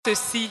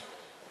ceci.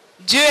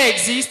 Dieu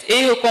existe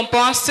et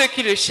récompense ceux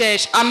qui le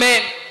cherchent.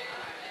 Amen.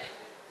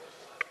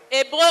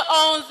 Hébreux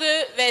 11,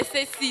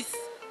 verset 6.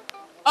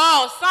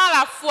 Or, sans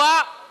la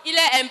foi, il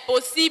est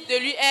impossible de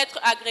lui être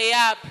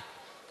agréable.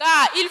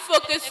 Car il faut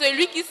que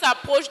celui qui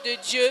s'approche de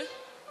Dieu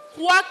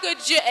croit que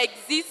Dieu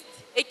existe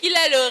et qu'il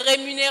est le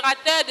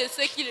rémunérateur de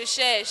ceux qui le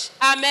cherchent.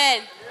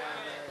 Amen.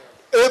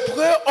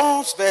 Hébreux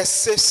 11,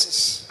 verset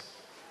 6.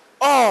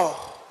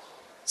 Or,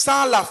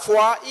 sans la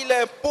foi, il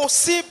est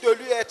impossible de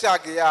lui être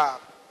agréable.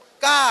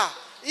 Car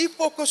il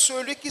faut que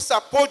celui qui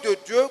s'approche de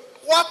Dieu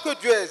croit que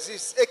Dieu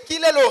existe et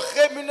qu'il est le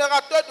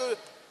rémunérateur de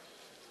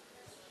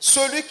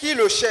celui qui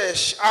le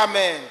cherche.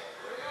 Amen.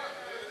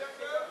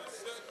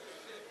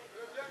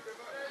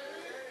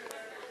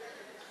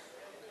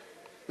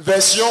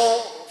 Version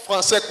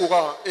français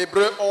courant,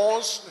 Hébreux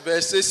 11,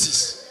 verset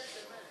 6.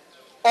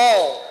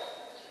 Or,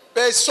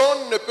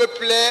 personne ne peut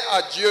plaire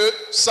à Dieu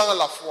sans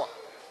la foi.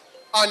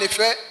 En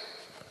effet,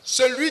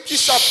 celui qui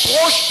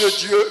s'approche de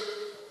Dieu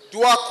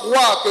doit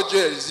croire que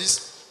Dieu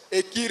existe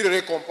et qu'il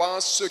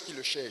récompense ceux qui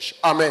le cherchent.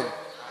 Amen.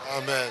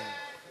 Amen.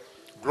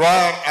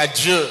 Gloire à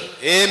Dieu.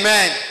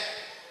 Amen.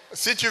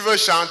 Si tu veux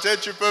chanter,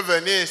 tu peux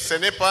venir. Ce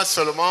n'est pas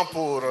seulement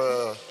pour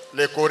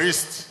les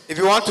choristes. If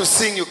you want to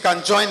sing, you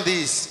can join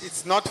this.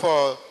 It's not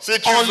for Si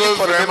tu only veux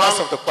for the vraiment, members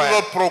of the tu choir.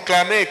 veux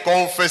proclamer,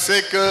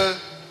 confesser que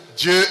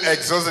Dieu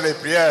exauce les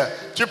prières,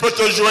 tu peux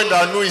te joindre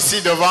à nous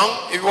ici devant.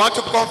 If you want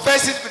to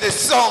confess it with a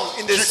song,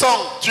 in the song,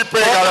 Tu peux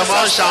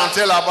également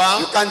chanter là-bas.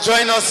 you can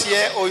join us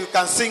here or you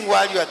can sing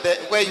while you are there,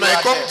 where you Mais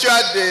are comme there. tu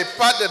as des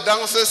pas de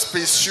danse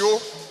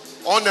spéciaux,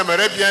 on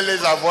aimerait bien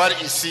les avoir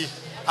ici.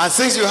 And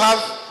since you have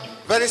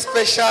very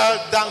special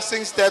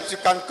dancing steps, you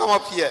can come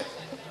up here.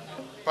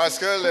 Parce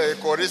que les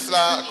choristes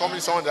là, comme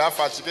ils sont déjà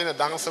fatigués, ne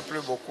dansent plus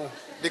beaucoup.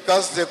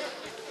 Because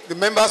the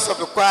members of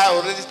the choir are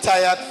already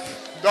tired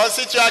Donc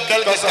si tu as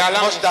quelques because of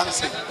talents, much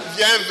dancing.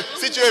 viens.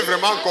 Si tu es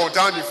vraiment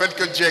content du fait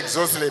que Dieu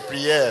exauce les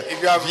prières, If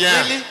you are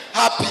viens. really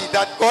happy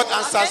that God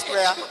answers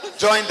prayer,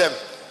 join them.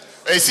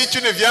 Et si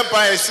tu ne viens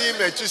pas ici,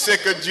 mais tu sais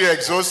que Dieu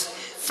exauce,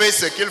 fais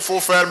ce qu'il faut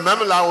faire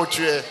même là où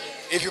tu es.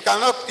 If you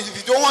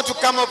don't want to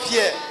come up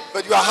here,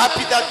 but you are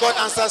happy that God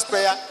answers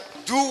prayer,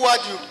 do what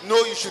you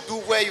know you should do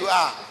where you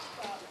are.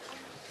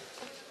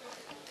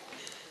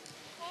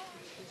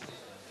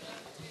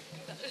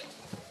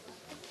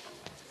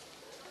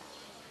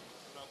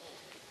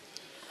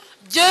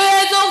 Dieu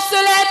exauce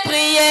les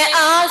prières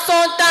en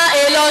son temps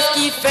et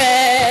lorsqu'il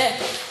fait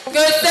que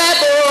c'est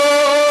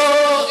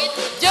beau.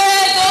 Dieu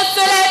exauce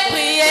les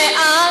prières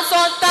en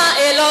son temps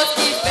et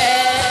lorsqu'il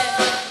fait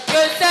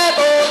que c'est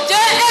beau.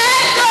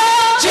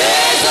 Dieu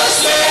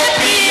exauce les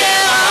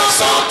prières en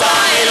son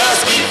temps et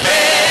lorsqu'il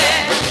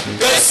fait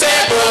que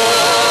c'est beau.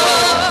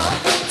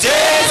 Dieu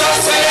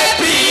exauce les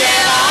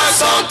prières en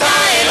son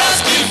temps et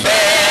lorsqu'il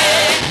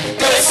fait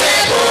que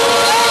c'est beau.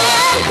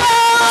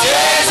 Dieu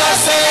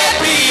exauce les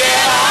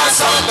prières en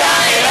son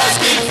temps et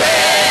lorsqu'il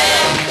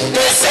fait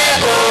que c'est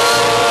beau.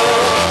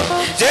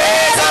 Dieu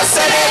exauce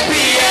les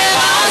prières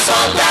en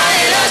son temps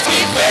et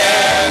lorsqu'il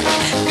fait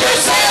que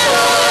c'est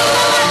beau.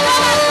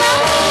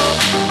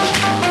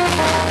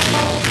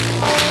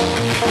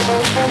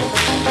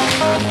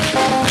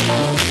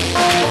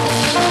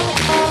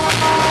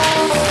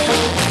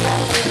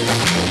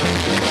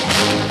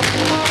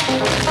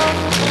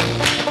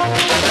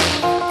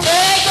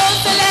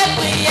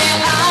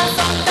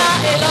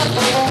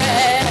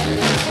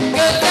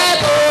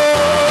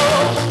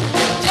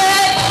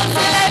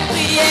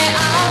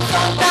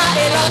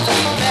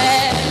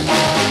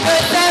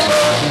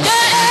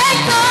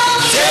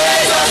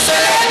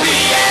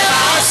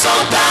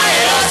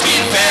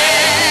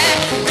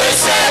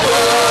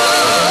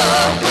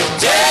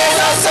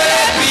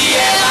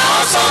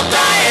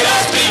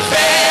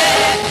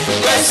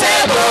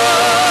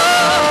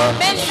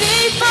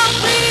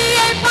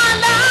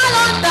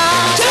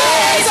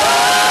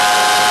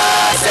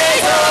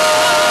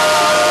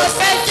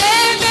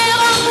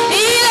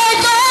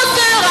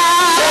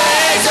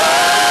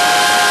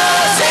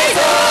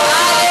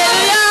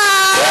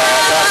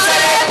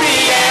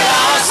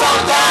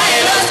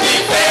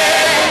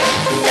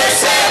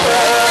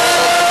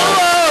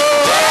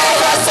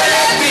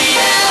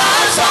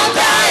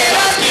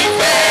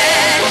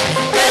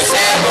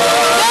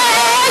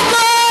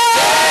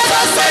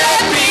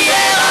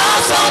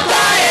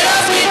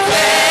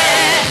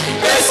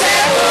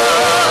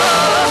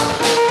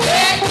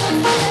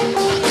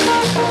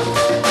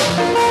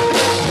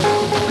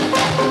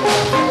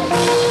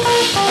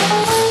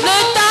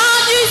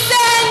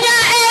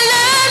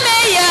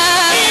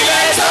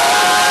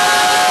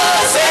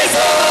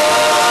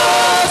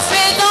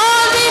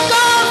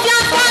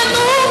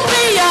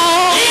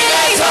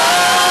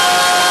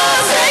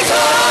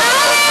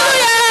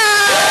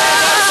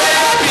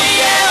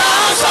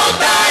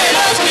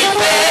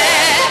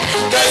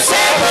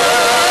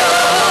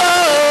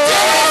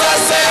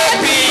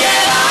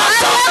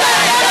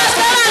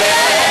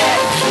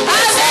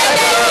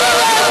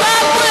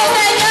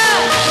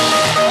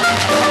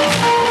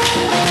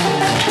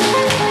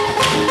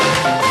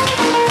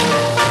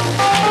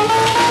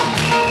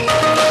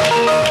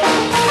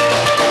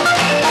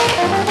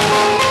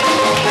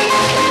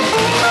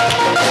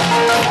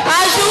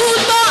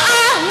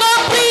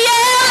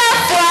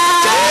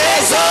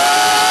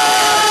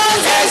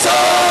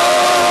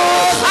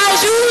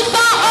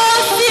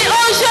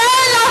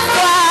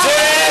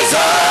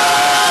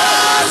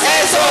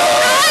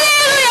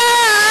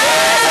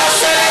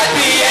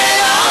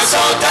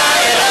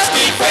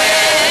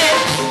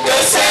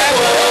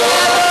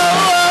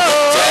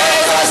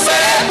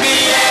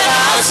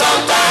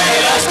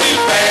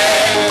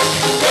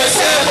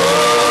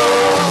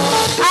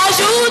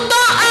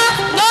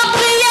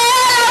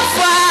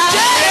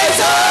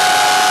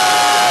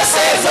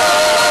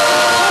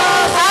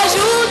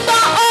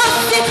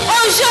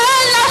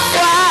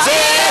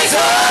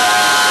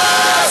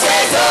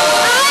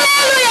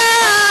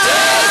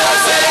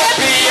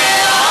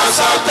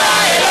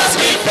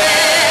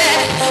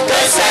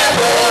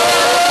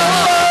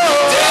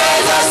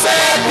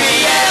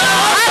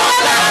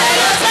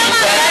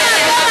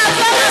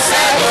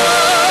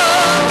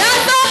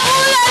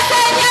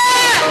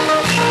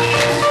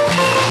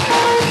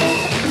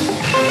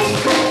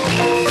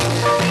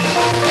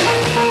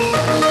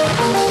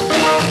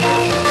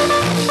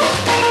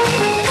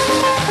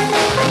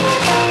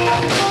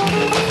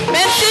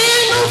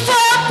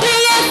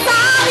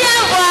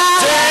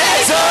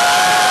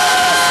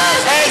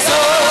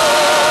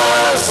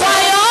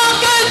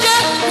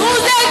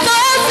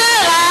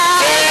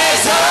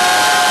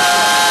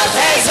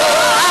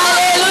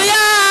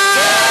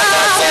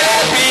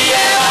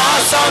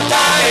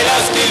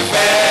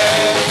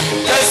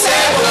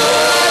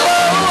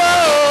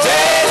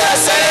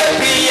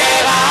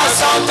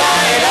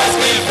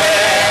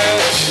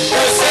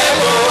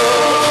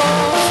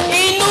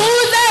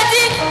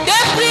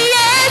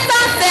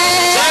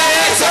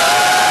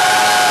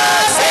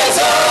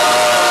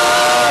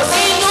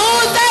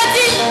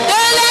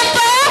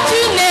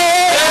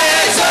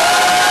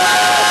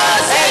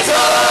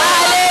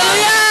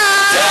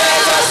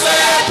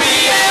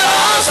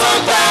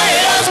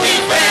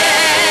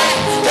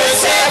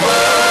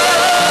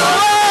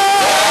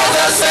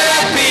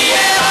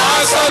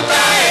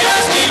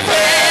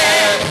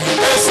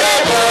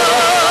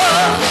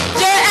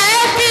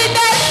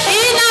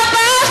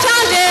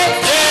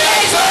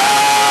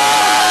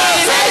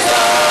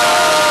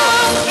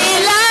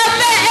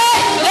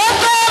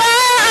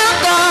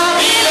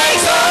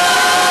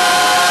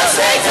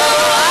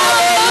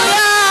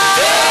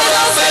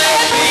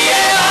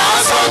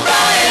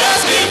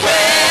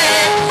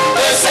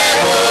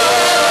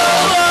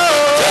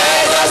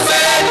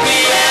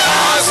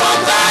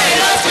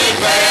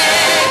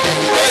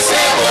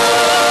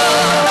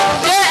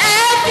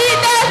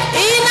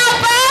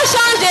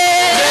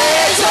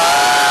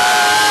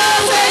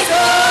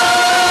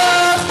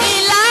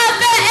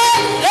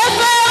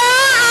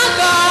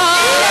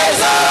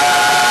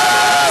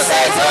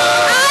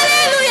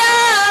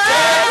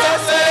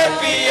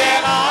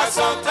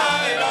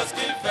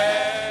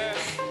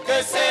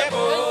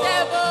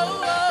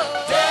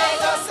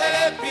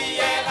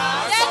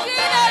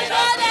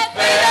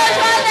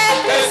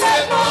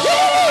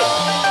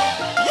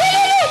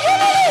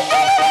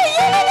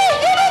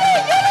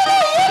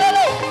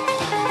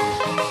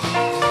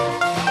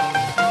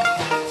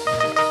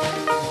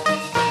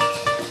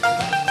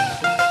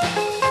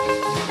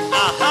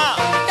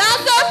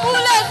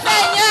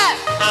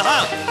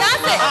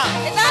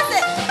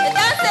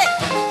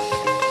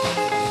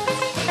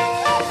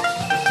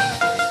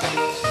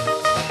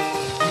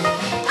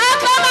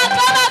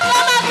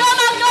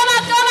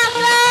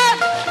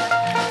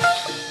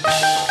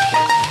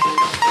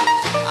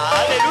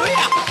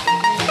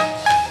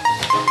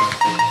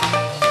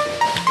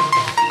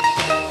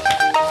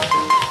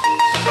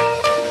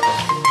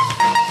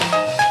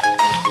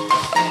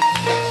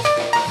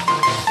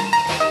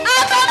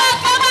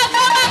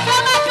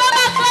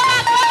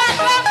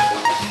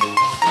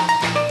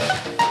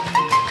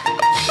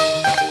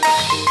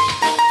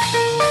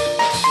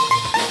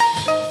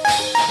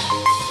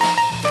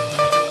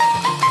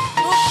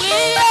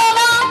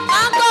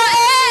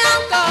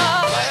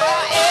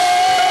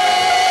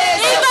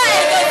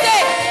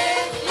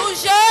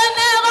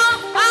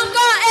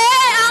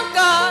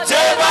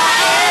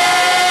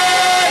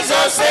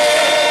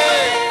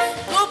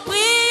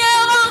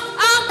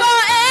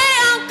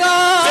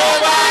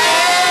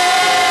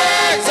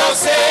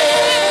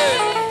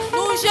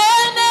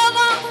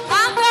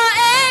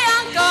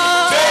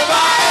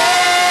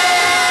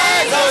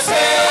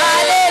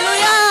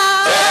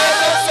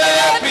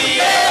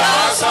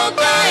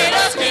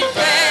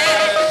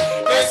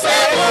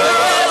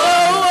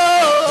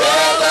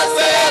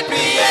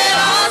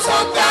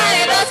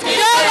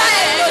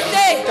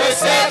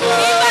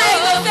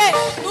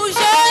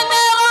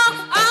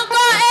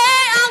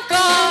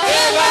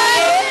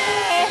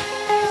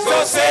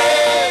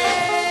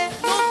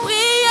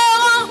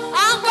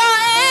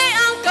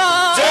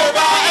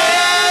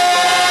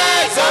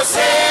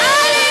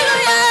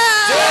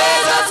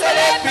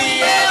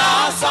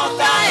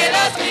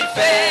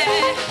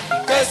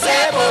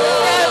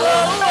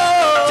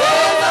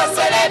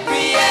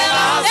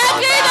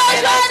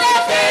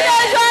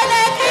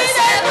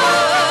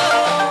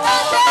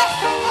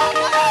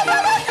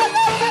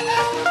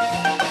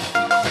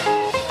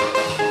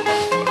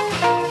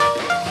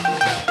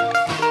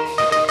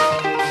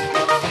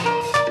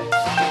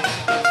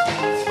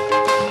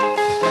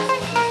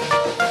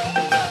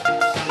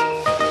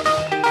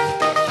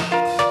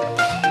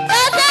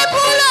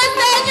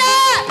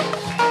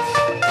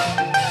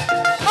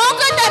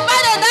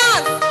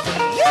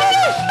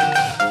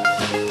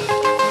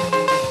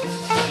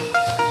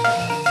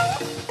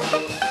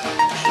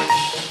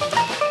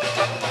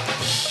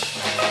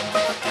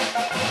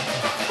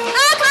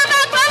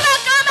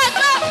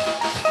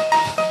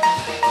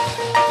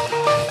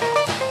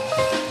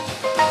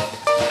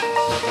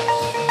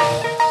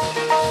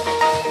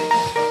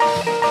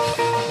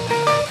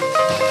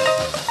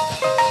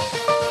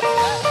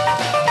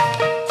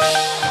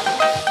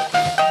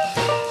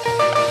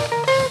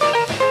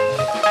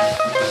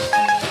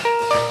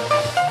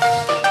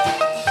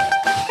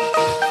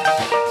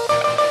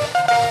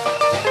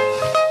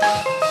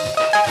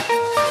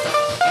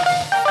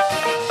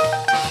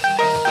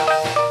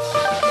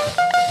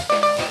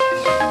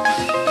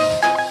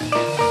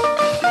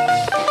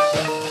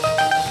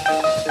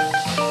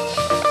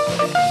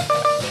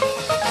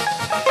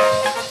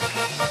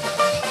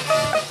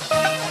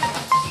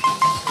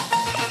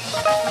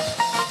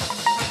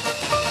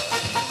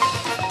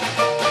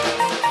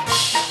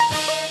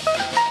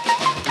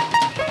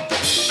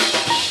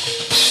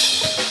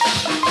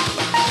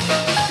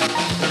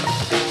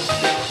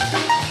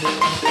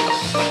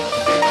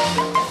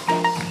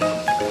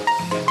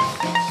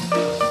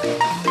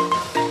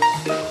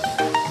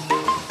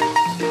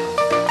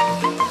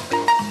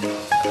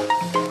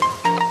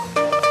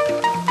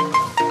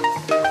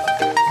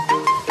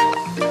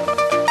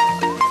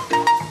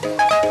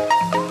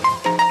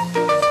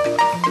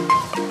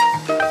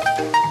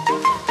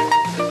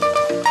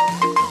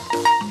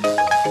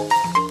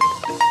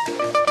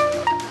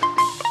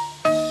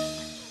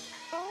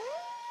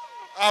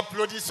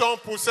 Applaudissons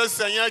pour ce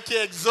Seigneur qui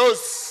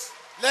exauce.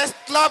 Let's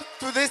clap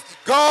to this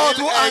God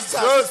who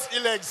answers.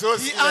 Il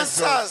exauce. He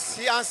answers.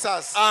 He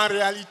answers. En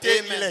réalité,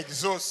 Amen. il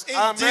exauce.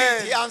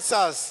 Indeed, he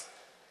answers.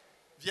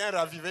 Viens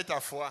raviver ta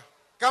foi.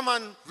 Come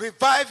and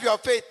revive your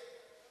faith.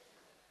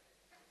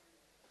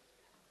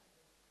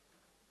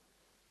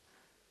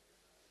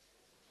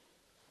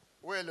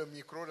 Où est le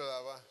micro de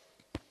là-bas?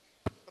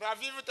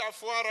 Ravive ta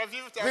foi,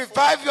 ravive ta foi.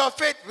 Revive your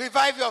faith.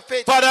 Revive your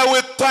faith. Father,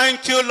 we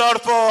thank you,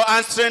 Lord, for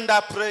answering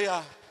that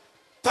prayer.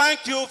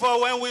 Thank you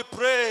for when we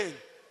pray.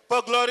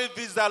 For glory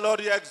be the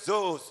Lord, you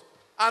exalt.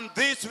 And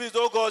this with,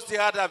 oh God, see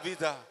other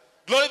visa.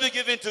 Glory be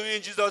given to you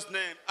in Jesus'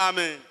 name.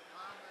 Amen.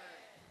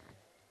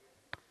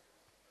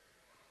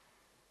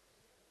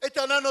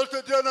 Éternel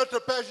notre Dieu, notre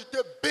Père, je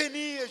te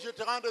bénis et je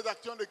te rends des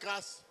actions de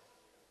grâce.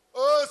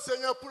 Oh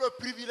Seigneur, pour le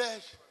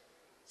privilège,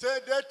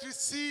 c'est d'être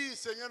ici,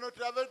 Seigneur,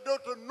 avec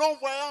d'autres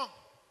non-voyants.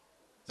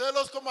 C'est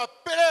lorsqu'on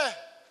m'appelait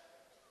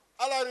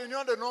à la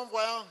réunion des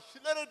non-voyants,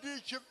 je leur ai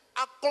dit,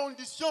 à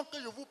condition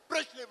que je vous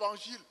prêche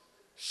l'évangile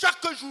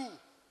chaque jour.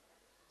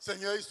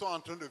 Seigneur, ils sont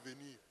en train de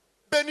venir.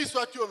 Béni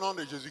sois-tu au nom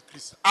de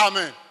Jésus-Christ.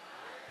 Amen.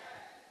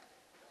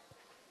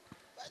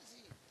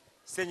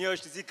 Seigneur,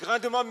 je te dis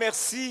grandement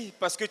merci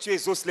parce que tu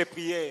exauces les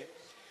prières.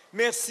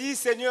 Merci,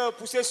 Seigneur,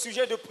 pour ces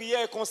sujets de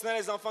prière concernant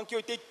les enfants qui ont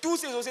été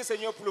tous exaucés,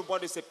 Seigneur, pour le mois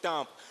de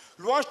septembre.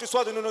 Louange te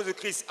soit donné au nom de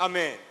Christ.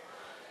 Amen.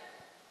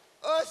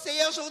 Oh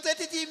Seigneur, je voudrais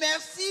te dire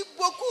merci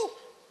beaucoup.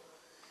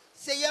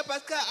 Seigneur,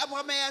 parce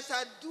qu'Abraham a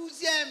sa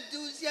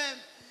 12e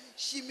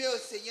chimio,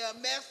 Seigneur.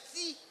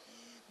 Merci.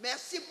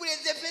 Merci pour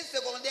les effets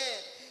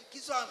secondaires qui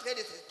sont en train de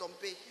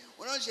s'estomper.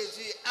 Au nom de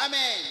Jésus.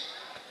 Amen.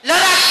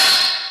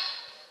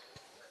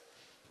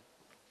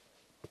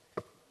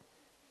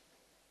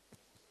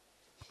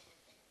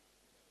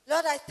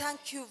 Lord, I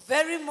thank you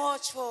very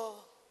much for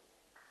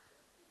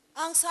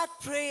answered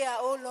prayer,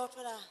 oh Lord,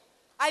 Father.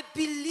 I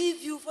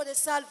believe you for the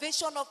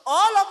salvation of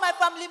all of my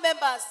family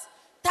members.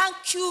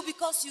 Thank you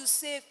because you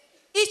saved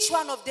each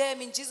one of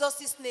them in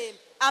Jesus' name.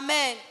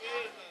 Amen.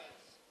 Amen.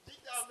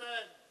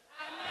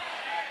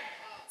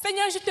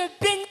 Seigneur, je te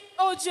bénis,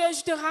 oh Dieu,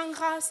 je te rends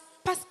grâce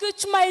parce que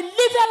tu m'as élevé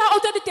à la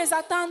hauteur de tes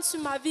attentes sur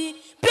ma vie.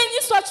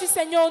 Béni sois-tu,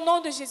 Seigneur, au nom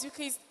de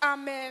Jésus-Christ.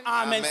 Amen.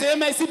 Amen. Seigneur,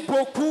 merci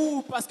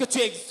beaucoup parce que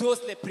tu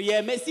exauces les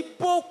prières. Merci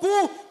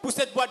beaucoup pour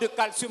cette boîte de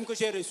calcium que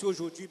j'ai reçue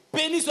aujourd'hui.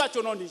 Béni sois-tu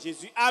au nom de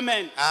Jésus.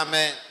 Amen.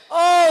 Amen.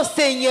 Oh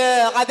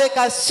Seigneur, avec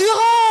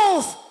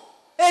assurance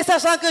et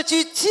sachant que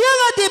tu tiens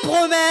à tes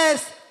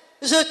promesses,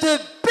 je te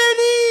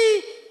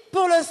bénis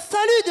pour le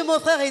salut de mon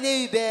frère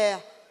aîné Hubert.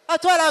 À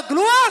toi la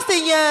gloire,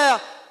 Seigneur.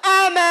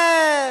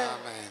 Amen.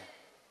 Amen.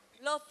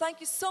 Lord,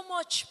 thank you so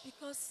much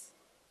because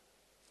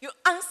you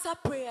answer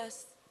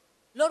prayers.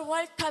 Lord,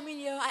 while coming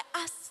here, I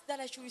asked that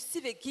I should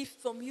receive a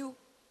gift from you,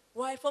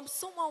 from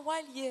someone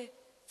while here.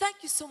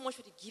 Thank you so much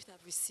for the gift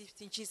I've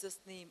received. In Jesus'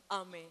 name,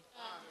 amen.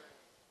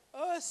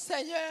 Oh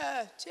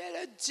Seigneur, tu es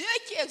le Dieu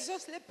qui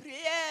exauce les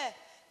prières.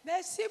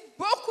 Merci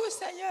beaucoup,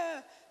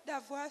 Seigneur,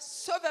 d'avoir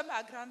sauvé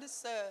ma grande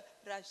sœur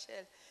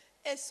Rachel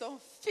et son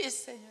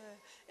fils, Seigneur.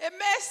 Et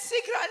merci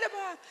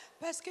grandement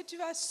parce que tu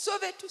vas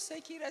sauver tous ceux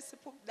qui restent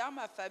dans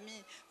ma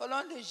famille. Au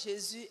nom de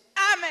Jésus.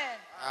 Amen.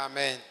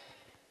 Amen.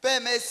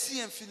 Père,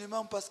 merci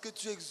infiniment parce que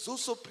tu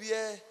exauces aux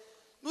prières.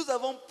 Nous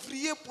avons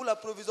prié pour la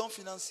provision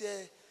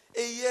financière.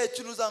 Et hier,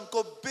 tu nous as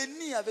encore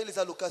bénis avec les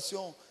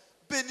allocations.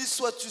 Béni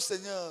sois-tu,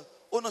 Seigneur,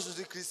 au nom de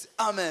Jésus-Christ.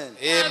 Amen.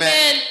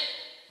 Amen.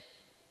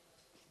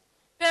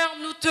 Père,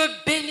 nous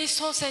te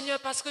bénissons, Seigneur,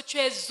 parce que tu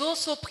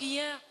exauces aux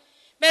prières.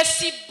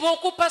 Merci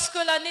beaucoup parce que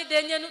l'année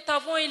dernière, nous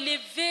t'avons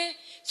élevé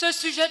ce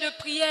sujet de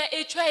prière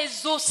et tu as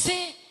exaucé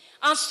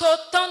en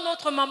sortant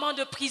notre maman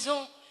de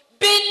prison.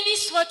 Béni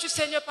sois-tu,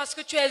 Seigneur, parce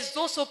que tu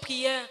exauces aux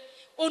prières.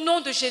 Au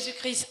nom de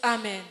Jésus-Christ.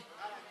 Amen.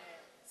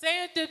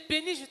 Seigneur, je te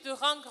bénis, je te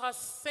rends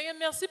grâce. Seigneur,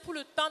 merci pour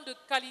le temps de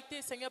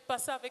qualité, Seigneur,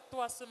 passé avec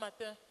toi ce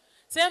matin.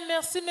 Seigneur,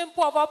 merci même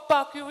pour avoir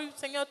parcouru,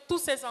 Seigneur, tous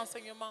ces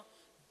enseignements.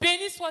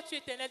 Béni sois-tu,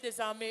 Éternel des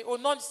armées, au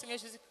nom du Seigneur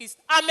Jésus-Christ.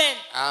 Amen.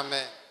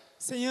 Amen.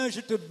 Seigneur, je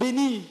te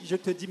bénis, je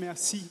te dis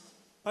merci,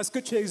 parce que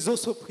tu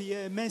exauces aux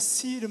prières.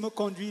 Merci de me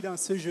conduire dans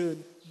ce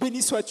jeûne.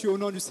 Béni sois-tu au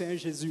nom du Seigneur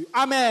Jésus.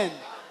 Amen.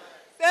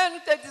 Seigneur, nous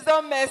te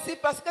disons merci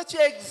parce que tu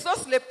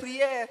exauces les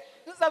prières.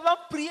 Nous avons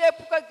prié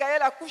pour que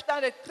Gaël accouche dans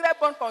de très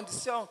bonnes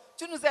conditions.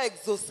 Tu nous as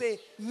exaucés.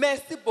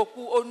 Merci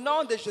beaucoup. Au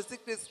nom de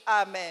Jésus-Christ.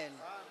 Amen.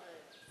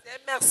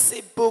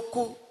 Merci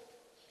beaucoup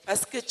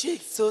parce que tu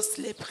exauces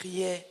les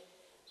prières.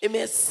 Et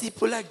merci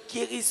pour la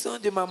guérison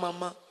de ma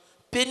maman.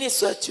 Béni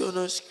sois-tu au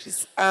nom de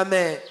Jésus-Christ.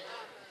 Amen.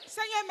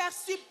 Seigneur,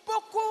 merci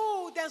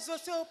beaucoup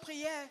d'exaucer aux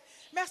prières.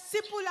 Merci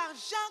pour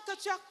l'argent que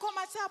tu as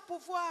commencé à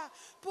pouvoir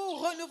pour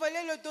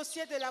renouveler le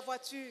dossier de la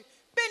voiture.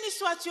 Béni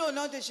sois-tu au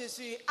nom de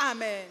Jésus.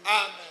 Amen.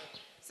 Amen.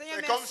 Seigneur,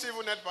 c'est merci. comme si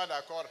vous n'êtes pas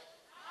d'accord.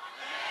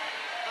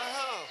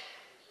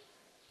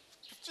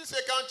 Tu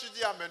sais, quand tu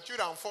dis Amen, tu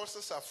renforces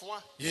sa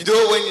foi. You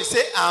know, when you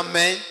say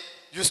Amen,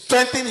 you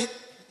strengthen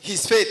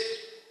his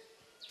faith.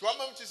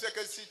 Toi-même, tu sais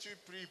que si tu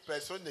pries,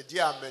 personne ne dit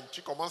Amen.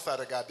 Tu commences à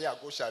regarder à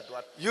gauche, à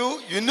droite.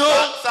 You know.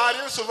 Ça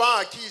arrive souvent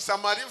à qui? Ça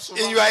m'arrive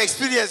souvent. In your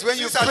experience, when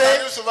Si you ça pray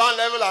t'arrive souvent,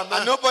 lève la main.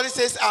 and nobody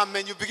says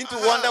Amen, you begin to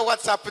wonder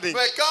what's happening.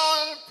 Mais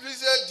quand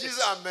plusieurs disent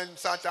Amen,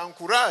 ça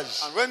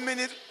t'encourage. And when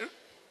many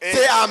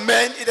say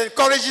Amen, it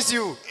encourages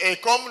you. Et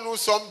comme nous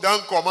sommes d'un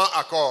commun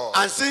accord,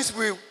 And since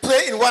we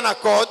pray in one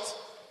accord,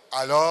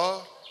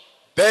 alors,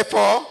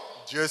 therefore,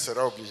 Dieu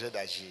sera obligé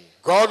d'agir.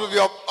 God will be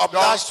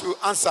obliged to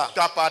answer.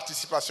 Ta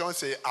participation,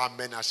 c'est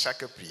Amen à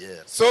chaque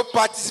prière. So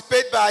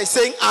participate by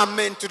saying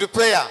Amen to the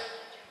prayer.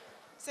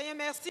 Seigneur,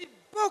 merci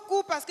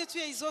beaucoup parce que tu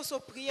exauces aux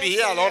prières.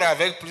 Priez alors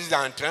avec plus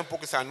d'entrain pour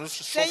que ça nous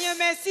chauffe. Seigneur,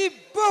 merci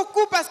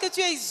beaucoup parce que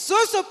tu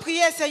exauces aux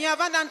prières, Seigneur.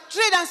 Avant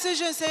d'entrer dans ce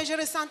jeûne, Seigneur,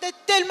 je ressentais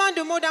tellement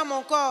de maux dans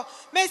mon corps.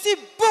 Merci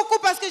beaucoup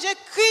parce que j'ai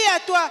crié à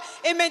toi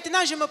et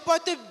maintenant je me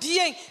porte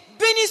bien.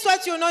 Béni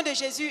sois-tu au nom de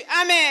Jésus.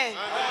 Amen.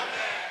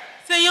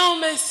 Seigneur,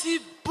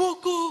 merci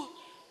beaucoup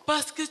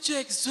parce que tu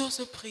exauces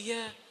aux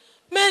prières.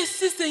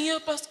 Merci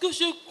Seigneur parce que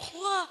je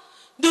crois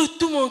de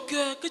tout mon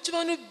cœur que tu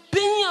vas nous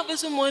bénir avec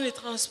ce moyen de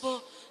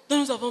transport dont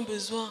nous avons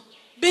besoin.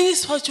 Béni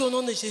sois-tu au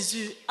nom de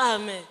Jésus.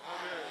 Amen.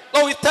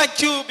 Lord, we thank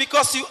you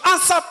because you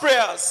answer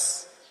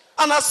prayers.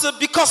 And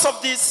because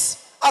of this,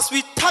 as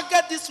we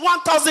target these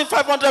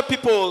 1,500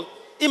 people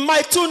in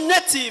my two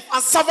native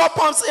and Sava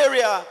Palms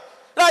area,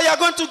 now you are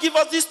going to give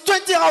us these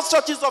 20 house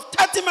churches of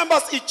 30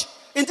 members each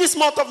in this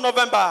month of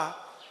November.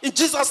 In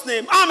Jesus'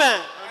 name.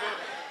 Amen.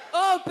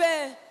 Oh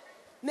Père,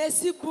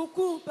 merci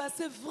beaucoup parce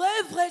que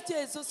vrai, tu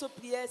exauces aux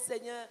prières,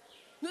 Seigneur.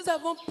 Nous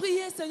avons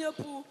prié, Seigneur,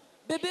 pour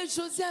bébé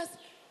Josias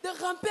de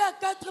ramper à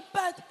 4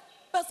 pattes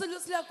parce que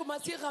lorsqu'il a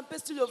commencé à ramper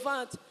sur le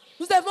ventre,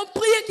 nous avons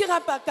prié qu'il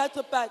rampe à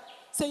 4 pattes.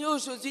 Seigneur,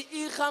 aujourd'hui,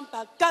 il rampe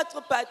à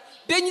 4 pattes.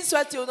 Béni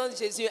sois-tu au nom de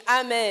Jésus.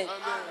 Amen.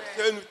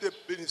 Seigneur, nous te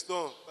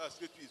bénissons parce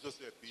que tu exauces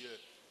les prières.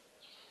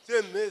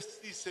 Seigneur,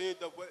 merci, Seigneur,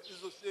 d'avoir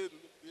exaucé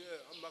mes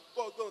prières en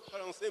m'accordant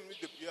 45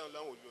 minutes de prière en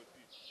langue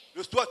aujourd'hui.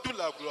 Reçois toute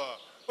la gloire.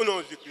 Au nom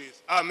de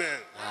Jésus-Christ. Amen.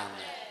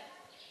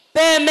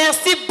 Père,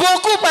 merci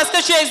beaucoup parce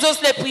que tu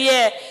exauces les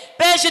prières.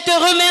 Père, je te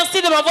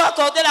remercie de m'avoir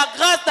accordé la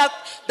grâce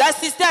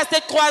d'assister à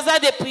cette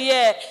croisade des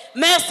prières.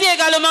 Merci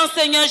également,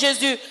 Seigneur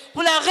Jésus,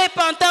 pour la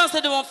repentance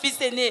de mon fils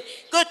aîné.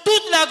 Que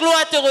toute la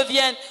gloire te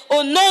revienne.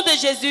 Au nom de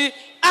Jésus.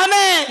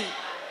 Amen.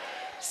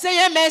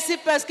 Seigneur, merci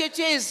parce que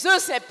tu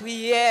exauces ces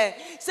prières.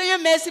 Seigneur,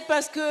 merci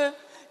parce que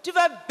tu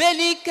vas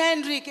bénir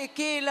Kendrick et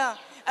Kayla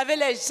avec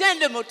les jeunes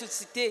de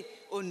motricité.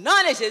 Au nom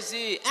de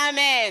Jésus.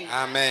 Amen.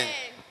 Amen.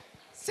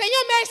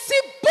 Seigneur, merci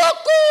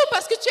beaucoup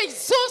parce que tu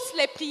exauces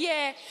les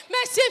prières.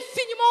 Merci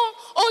infiniment,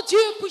 oh Dieu,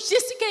 pour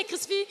Jessica et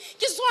Crispy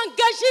qui sont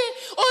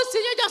engagés, oh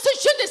Seigneur, dans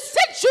ce jeûne de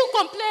 7 jours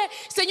complets,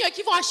 Seigneur,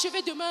 qui vont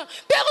achever demain.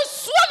 Père,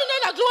 reçois l'honneur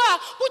et la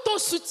gloire pour ton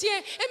soutien.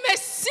 Et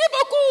merci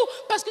beaucoup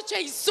parce que tu as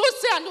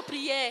exaucé à nos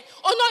prières.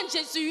 Au nom de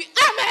Jésus.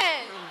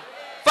 Amen.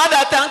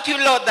 Father, thank you,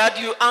 Lord, that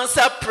you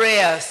answer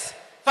prayers.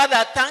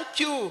 Father, thank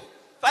you,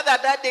 Father,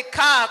 that the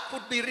car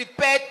could be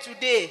repaired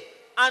today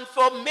and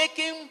for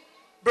making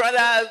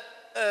Brother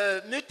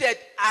Muted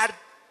are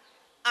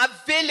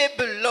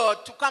available,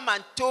 Lord, to come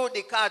and tow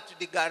the car to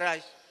the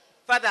garage.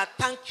 Father,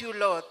 thank you,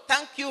 Lord.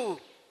 Thank you.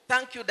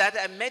 Thank you that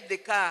I made the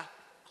car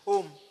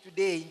home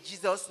today in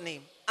Jesus'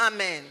 name.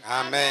 Amen.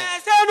 Amen.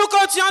 Seigneur, nous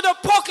continuons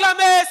de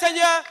proclamer,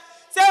 Seigneur.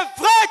 C'est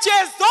vrai, tu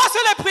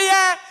exauces les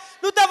prières.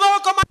 Nous t'avons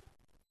recommandé.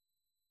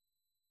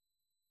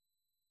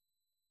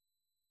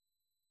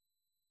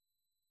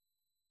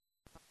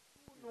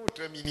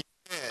 Notre ministère.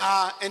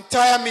 Our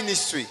entire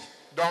ministry.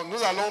 Donc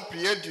nous allons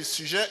prier du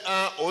sujet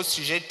 1 au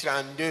sujet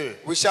 32.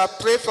 We shall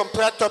pray from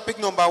prayer topic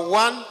number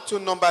 1 to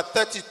number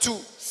 32.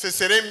 Ce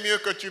serait mieux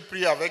que tu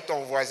pries avec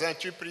ton voisin.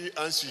 Tu pries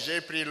un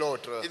sujet, prie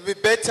l'autre. It will be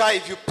better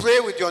if you pray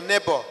with your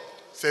neighbor.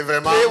 C'est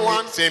vraiment Pray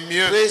one, c'est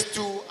mieux. Praise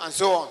two, and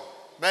so on.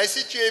 Mais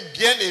si tu es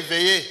bien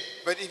éveillé,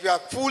 but if you are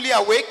fully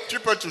awake, tu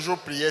peux toujours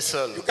prier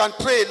seul. You can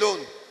pray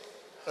alone.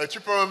 Tu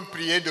peux même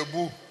prier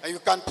debout. And you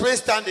can pray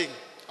standing.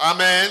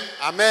 Amen.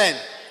 Amen.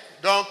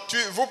 Donc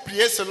vous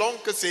priez selon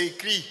que c'est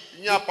écrit.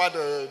 Il n'y a pas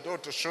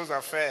d'autre chose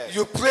à faire.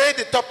 You pray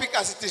the topic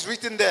as it is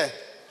written there.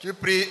 Tu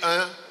pries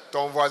 1,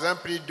 ton voisin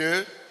prie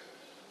 2,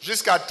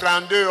 jusqu'à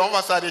 32. On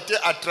va s'arrêter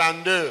à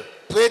 32.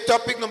 Pray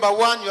topic number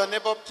 1, your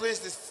neighbor prays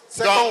the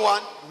second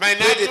one.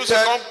 Maintenant, tout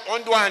ce qu'on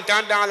doit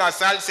entendre dans la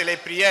salle, c'est les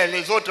prières.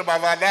 Les autres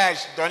bavardages,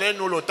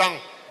 donnez-nous le temps.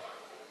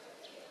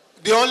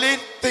 The only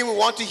thing we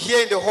want to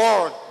hear in the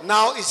hall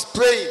now is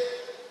praying.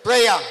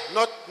 Prayer,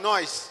 not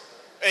noise.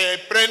 Et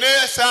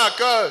prenez ça à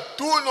cœur.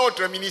 Tout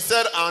notre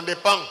ministère en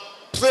dépend.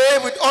 Pray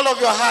with all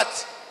of your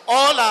heart.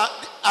 All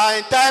our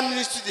entire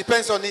ministry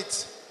depends on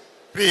it.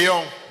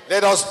 Prions.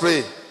 Let us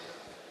pray.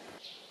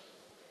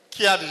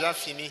 Qui a déjà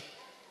fini?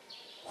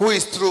 Who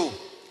is through?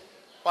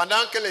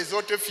 Pendant que les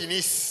autres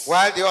finissent,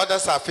 while the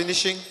others are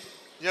finishing,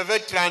 je veux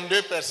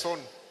 32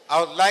 personnes. I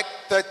would like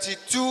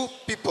 32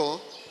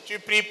 people. Tu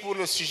pries pour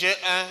le sujet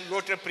 1,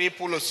 l'autre prie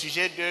pour le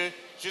sujet 2,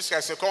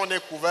 jusqu'à ce qu'on ait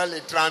couvert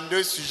les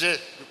 32 sujets.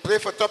 You pray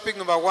for topic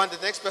number 1,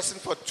 the next person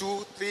for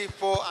 2, 3,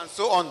 4, and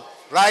so on.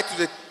 Right to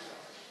the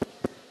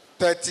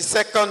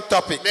 32nd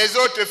topic. Les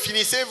autres,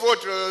 finissez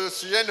votre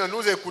sujet, ne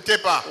nous écoutez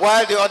pas.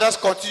 While the others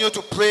continue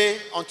to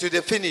pray until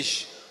they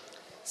finish.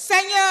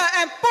 Seigneur,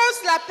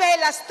 impose la paix et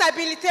la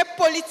stabilité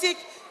politique,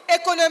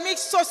 économique,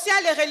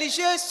 sociale et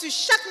religieuse sur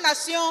chaque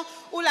nation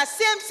où la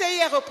CMCI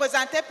est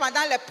représentée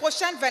pendant les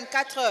prochaines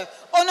 24 heures.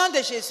 Au nom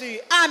de Jésus.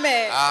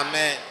 Amen.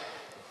 Amen.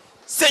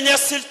 Seigneur,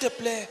 s'il te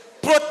plaît,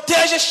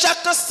 protège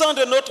chaque sang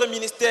de notre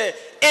ministère,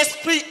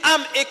 esprit,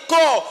 âme et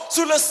corps,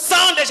 sous le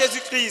sang de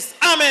Jésus-Christ.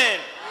 Amen.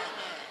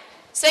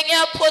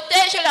 Seigneur,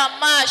 protège la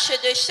marche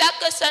de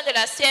chaque saint de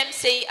la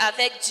CMCI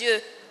avec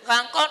Dieu.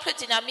 Rencontre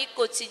dynamique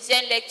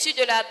quotidienne, lecture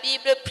de la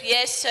Bible,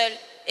 prière seule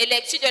et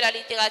lecture de la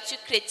littérature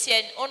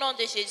chrétienne. Au nom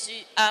de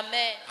Jésus.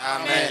 Amen.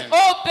 Amen.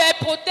 Oh Père,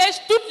 protège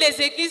toutes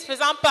les églises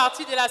faisant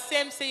partie de la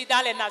CMCI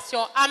dans les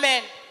nations.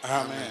 Amen.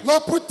 Amen.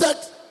 Lord,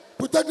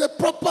 protect the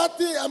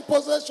property and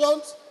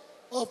possessions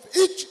of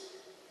each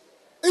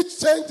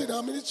saint in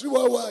our ministry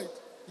worldwide.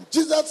 In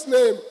Jesus'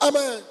 name,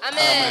 amen.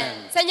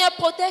 Amen. Seigneur,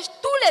 protège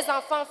tous les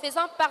enfants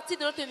faisant partie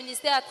de notre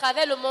ministère à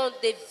travers le monde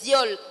des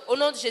viols. Au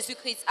nom de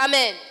Jésus-Christ.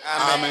 Amen.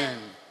 Amen.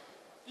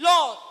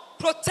 Lord,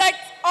 protect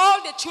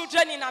all the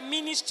children in our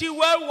ministry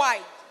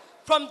worldwide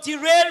from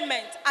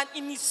derailment and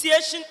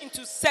initiation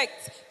into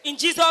sects. In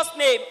Jesus'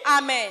 name,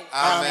 amen.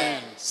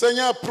 Amen.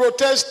 Seigneur,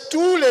 protège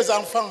tous les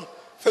enfants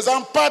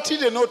faisant partie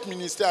de notre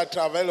ministère à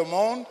travers le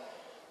monde,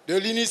 de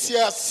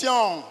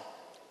l'initiation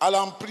à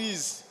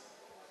l'emprise.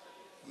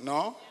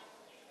 Non?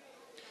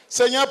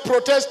 Seigneur,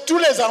 protège tous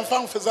les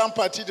enfants faisant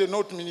partie de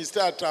notre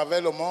ministère à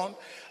travers le monde,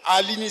 à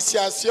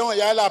l'initiation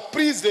et à la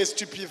prise des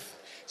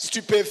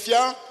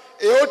stupéfiants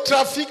et au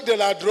trafic de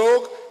la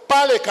drogue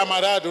par les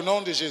camarades au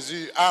nom de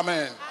Jésus.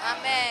 Amen.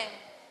 Amen.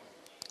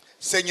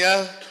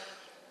 Seigneur,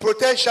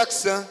 protège chaque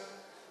saint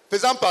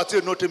faisant partie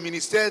de notre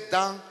ministère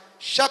dans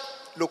chaque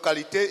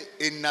localité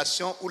et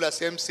nation où la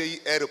CMCI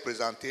est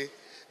représentée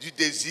du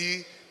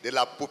désir de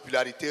la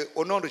popularité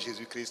au nom de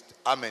Jésus-Christ.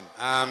 Amen.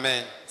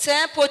 Amen.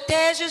 Seigneur,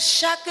 protège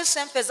chaque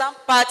saint faisant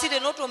partie de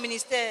notre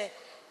ministère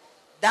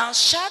dans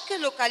chaque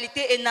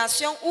localité et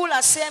nation où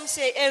la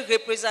CMC est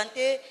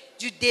représentée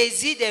du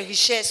désir des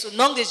richesses au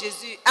nom de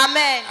Jésus.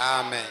 Amen.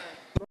 Amen.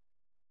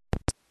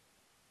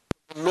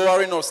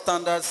 Lowering of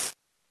standards,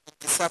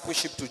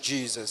 discipleship to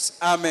Jesus.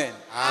 Amen.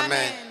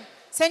 Amen.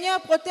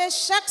 Seigneur, protège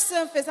chaque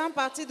saint faisant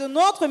partie de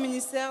notre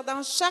ministère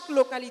dans chaque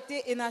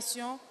localité et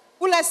nation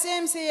où la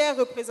CMCI est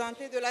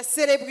représentée de la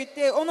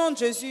célébrité au nom de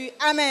Jésus.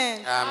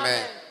 Amen.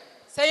 Amen.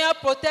 Seigneur,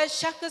 protège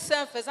chaque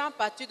saint faisant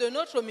partie de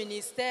notre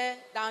ministère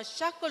dans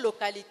chaque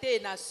localité et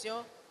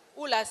nation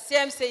où la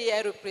CMCI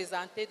est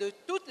représentée de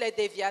toutes les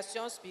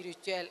déviations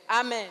spirituelles.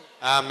 Amen.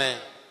 Amen.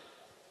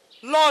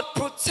 Lord,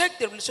 protect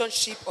the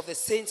relationship of the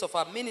saints of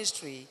our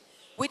ministry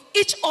with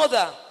each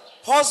other,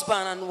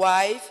 husband and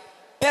wife,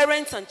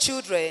 parents and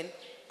children,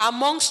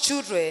 among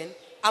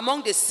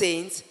the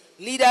saints,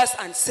 leaders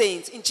and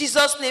saints. In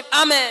Jesus' name,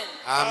 amen.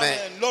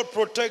 Amen. Lord,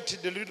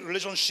 protect the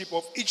relationship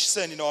of each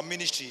saint in our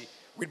ministry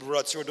with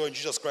Brother Theodore in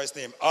Jesus Christ's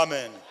name.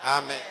 Amen.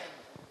 Amen.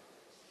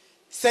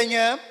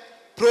 Seigneur,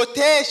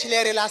 protège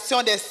les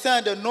relations des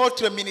saints de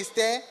notre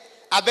ministère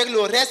avec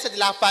le reste de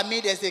la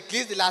famille des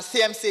églises de la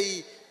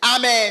CMCI.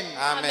 Amen.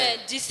 Amen.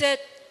 17.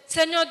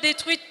 Seigneur,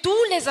 détruis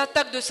tous les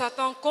attaques de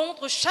Satan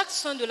contre chaque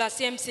saint de la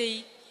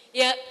CMCI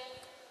et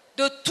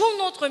de tout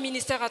notre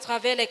ministère à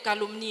travers les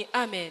calomnies.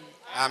 Amen.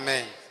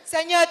 Amen.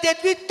 Seigneur,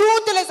 détruis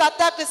toutes les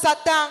attaques de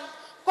Satan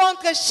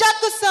contre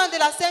chaque saint de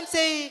la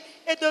CMCI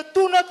et de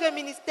tout notre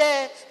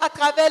ministère à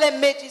travers les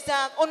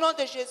médisances. Au nom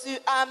de Jésus,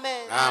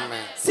 amen.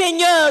 Amen.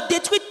 Seigneur,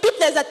 détruis toutes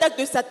les attaques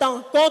de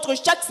Satan contre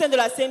chaque saint de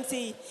la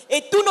CMCI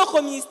et tout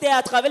notre ministère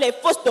à travers les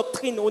fausses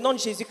doctrines. Au nom de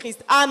Jésus-Christ,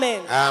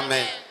 amen.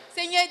 Amen.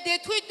 Seigneur,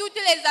 détruis toutes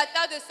les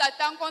attaques de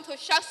Satan contre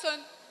chaque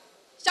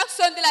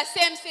saint de la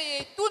CMCI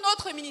et tout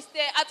notre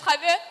ministère à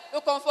travers le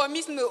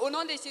conformisme. Au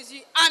nom de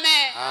Jésus,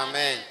 amen.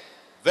 Amen.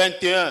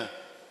 21.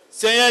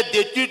 Seigneur,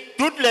 détruis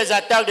toutes les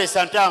attaques de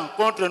Satan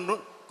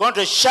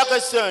contre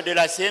chaque saint de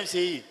la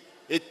CMCI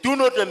et tout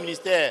notre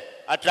ministère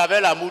à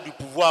travers l'amour du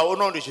pouvoir au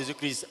nom de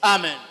Jésus-Christ.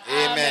 Amen.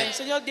 Amen.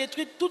 Seigneur,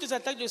 détruis toutes les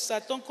attaques de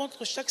Satan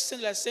contre chaque saint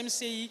de la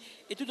CMCI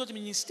et tout notre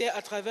ministère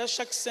à travers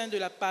chaque saint de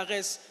la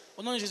paresse.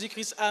 Au nom de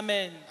Jésus-Christ.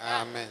 Amen.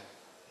 Amen.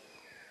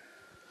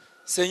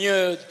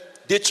 Seigneur,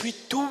 détruis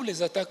toutes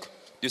les attaques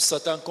de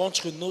Satan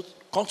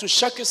contre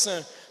chaque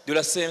saint de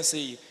la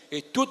CMCI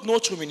et tout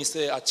notre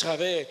ministère à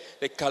travers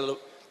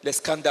les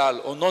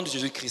scandales au nom de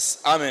Jésus-Christ.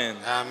 Amen.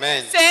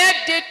 Amen. Seigneur,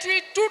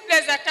 détruis toutes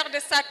les attaques de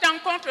Satan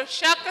contre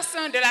chaque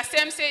saint de la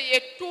CMCI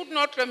et tout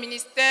notre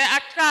ministère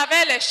à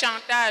travers les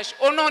chantages.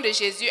 Au nom de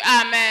Jésus.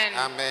 Amen.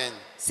 Amen.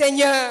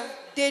 Seigneur,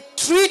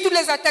 détruis toutes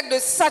les attaques de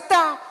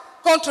Satan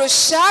contre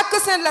chaque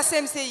saint de la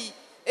CMCI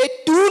et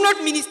tout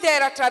notre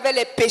ministère à travers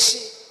les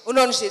péchés. Au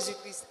nom de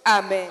Jésus-Christ.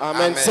 Amen.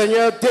 Amen.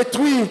 Seigneur,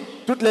 détruis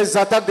toutes les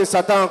attaques de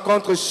Satan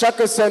contre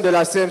chaque saint de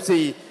la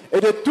CMCI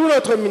et de tout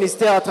notre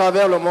ministère à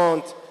travers le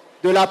monde,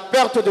 de la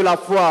perte de la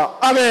foi.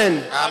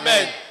 Amen.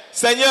 Amen.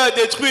 Seigneur,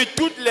 détruis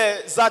toutes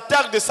les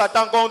attaques de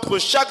Satan contre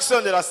chaque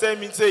saint de la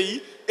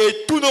CMCI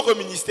et tout notre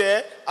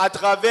ministère à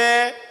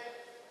travers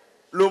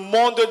le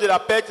monde de la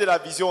perte et de la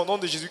vision au nom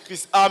de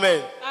Jésus-Christ.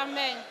 Amen.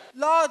 Amen.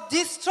 Lord,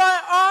 destroy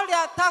all the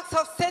attacks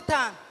of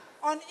Satan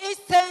on each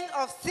saint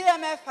of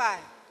CMFI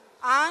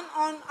and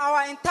on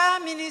our entire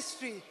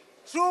ministry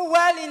through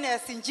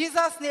worldliness in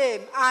Jesus'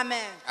 name.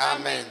 Amen.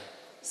 Amen.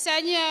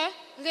 Seigneur,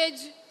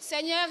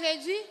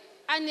 réduis,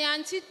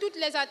 anéantis toutes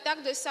les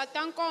attaques de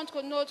Satan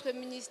contre notre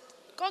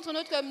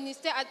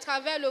ministère à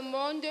travers le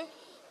monde,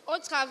 au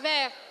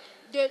travers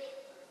de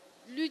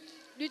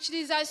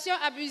l'utilisation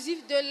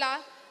abusive de la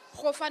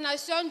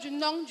profanation du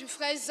nom du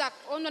frère Zach.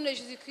 Au nom de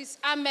Jésus-Christ.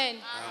 Amen.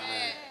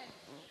 Amen.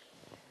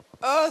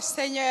 Oh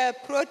Seigneur,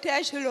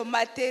 protège le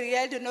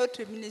matériel de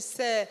notre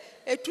ministère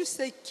et tout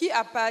ce qui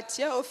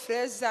appartient au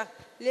frère Zach,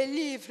 les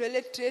livres,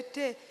 les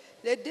traités,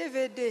 les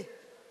DVD,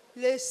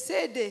 les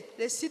CD,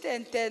 les sites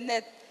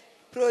internet,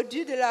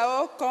 produits de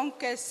la haute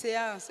conquête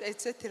séance,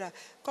 etc.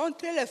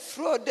 Contre les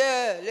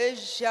fraudeurs, les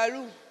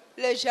jaloux,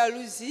 les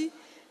jalousies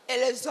et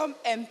les hommes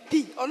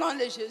impies. Au nom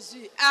de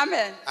Jésus.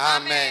 Amen.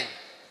 Amen.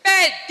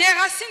 Père,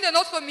 déracine de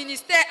notre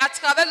ministère à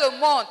travers le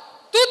monde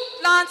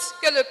toute plante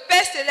que le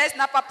Père Céleste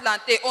n'a pas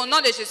plantée. Au nom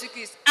de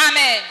Jésus-Christ.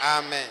 Amen.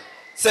 Amen.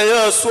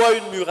 Seigneur, sois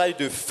une muraille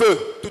de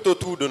feu tout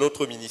autour de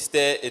notre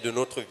ministère et de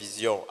notre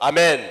vision.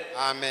 Amen.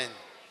 Amen.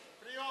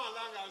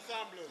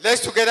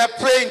 Let's together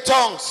pray in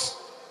tongues.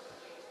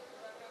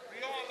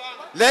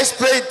 Let's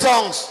pray in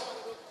tongues.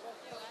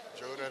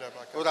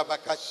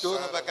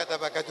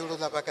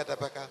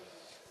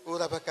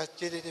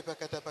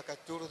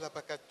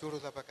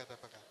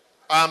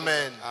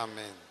 Amen.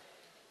 Amen.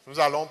 Nous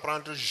allons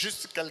prendre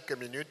juste quelques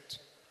minutes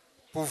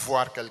pour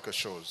voir quelque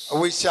chose.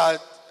 We shall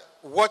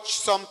watch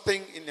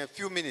something in a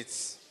few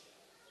minutes.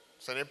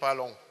 Ce n'est pas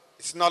long.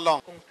 It's not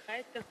long.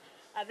 Concrète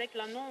avec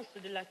l'annonce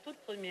de la toute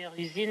première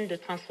usine de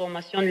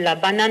transformation de la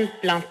banane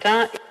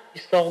plantain et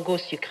du sorgho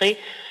sucré,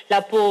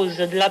 la pose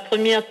de la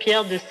première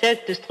pierre de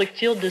cette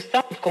structure de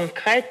centre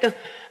concrète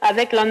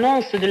avec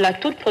l'annonce de la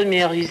toute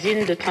première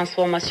usine de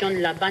transformation de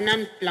la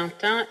banane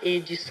plantain et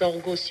du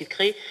sorgho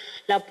sucré,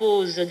 la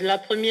pose de la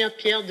première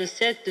pierre de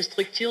cette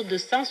structure de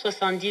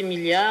 170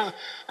 milliards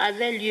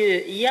avait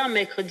lieu hier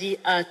mercredi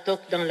à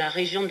Atok dans la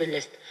région de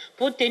l'Est.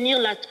 Pour tenir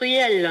la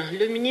truelle,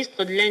 le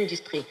ministre de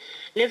l'Industrie.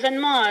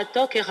 L'événement à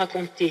Atok est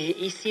raconté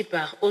ici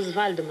par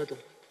Oswald Modon.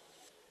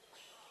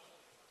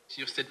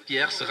 Sur cette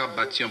pierre sera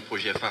bâti un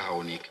projet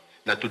pharaonique,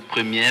 la toute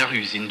première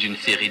usine d'une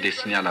série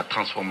destinée à la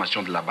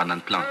transformation de la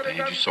banane plantain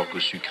et du sorgho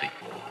sucré.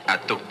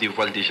 Atok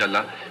dévoile déjà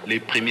là les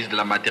prémices de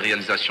la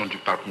matérialisation du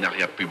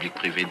partenariat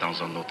public-privé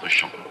dans un autre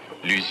champ.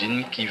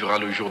 L'usine, qui verra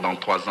le jour dans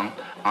 3 ans,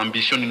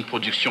 ambitionne une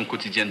production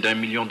quotidienne d'1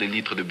 million de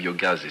litres de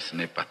biogaz et ce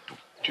n'est pas tout.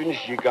 C'est une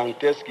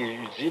gigantesque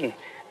usine.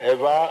 Elle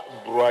va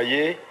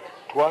broyer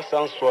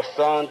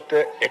 360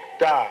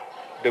 hectares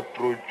de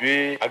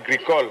produits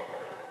agricoles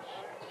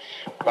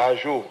par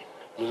jour.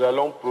 Nous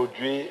allons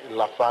produire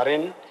la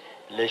farine,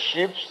 les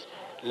chips,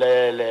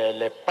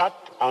 les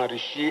pâtes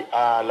enrichies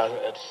à la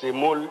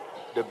sémoule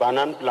de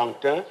banane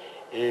plantain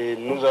et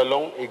nous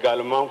allons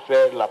également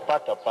faire la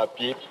pâte à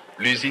papier.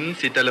 L'usine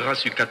s'étalera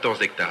sur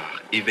 14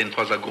 hectares et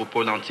 23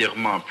 agropoles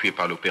entièrement appuyés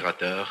par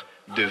l'opérateur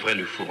devraient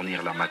lui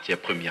fournir la matière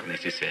première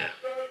nécessaire.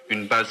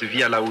 Une base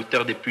vie à la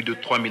hauteur de plus de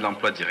 3000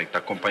 emplois directs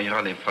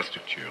accompagnera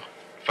l'infrastructure.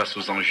 Face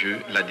aux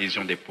enjeux,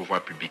 l'adhésion des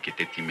pouvoirs publics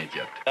était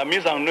immédiate. La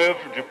mise en œuvre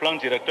du plan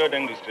directeur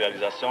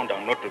d'industrialisation dans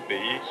notre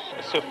pays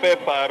se fait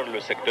par le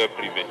secteur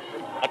privé.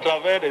 À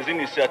travers des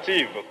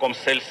initiatives comme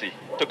celle-ci,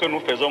 ce que nous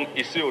faisons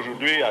ici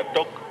aujourd'hui à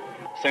Tok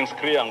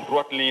s'inscrit en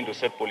droite ligne de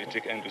cette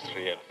politique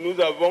industrielle.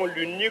 Nous avons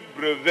l'unique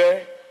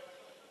brevet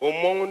au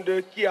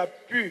monde qui a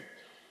pu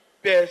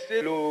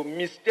percer le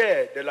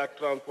mystère de la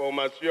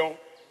transformation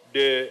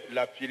de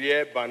la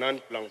filière banane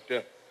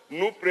plantain.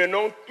 Nous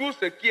prenons tout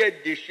ce qui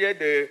est déchets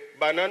de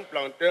banane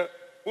plantain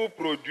pour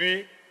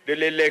produire de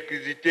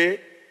l'électricité,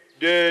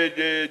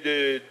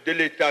 de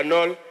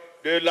l'éthanol,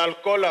 de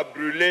l'alcool à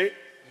brûler,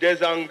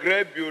 des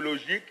engrais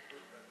biologiques.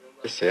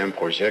 C'est un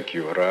projet qui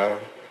aura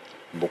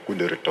beaucoup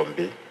de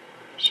retombées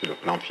sur le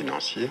plan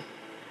financier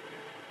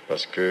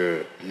parce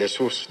que les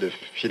sources de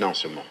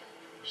financement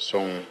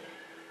sont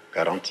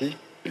garanties,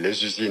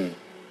 les usines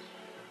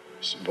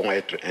vont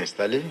être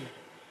installées,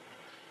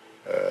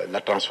 la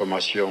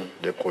transformation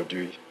des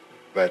produits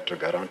va être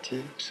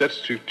garantie. Cette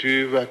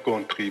structure va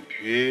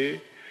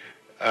contribuer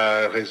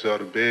à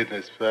résorber,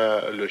 n'est-ce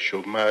pas, le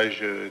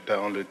chômage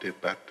dans le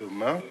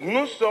département.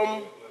 Nous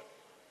sommes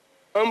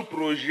un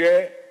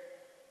projet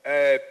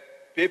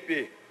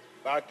PP,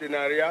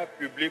 partenariat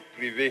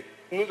public-privé.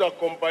 Nous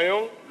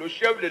accompagnons le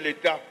chef de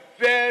l'État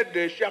faire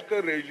de chaque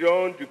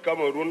région du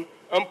Cameroun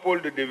un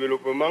pôle de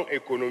développement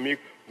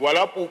économique.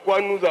 Voilà pourquoi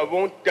nous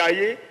avons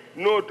taillé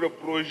notre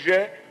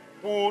projet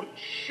pour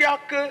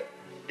chaque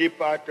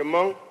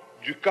département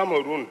du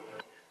Cameroun.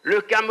 Le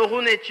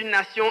Cameroun est une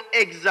nation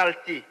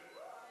exaltée.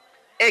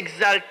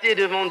 Exaltée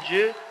devant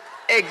Dieu,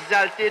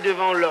 exaltée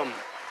devant l'homme.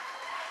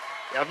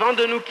 Et avant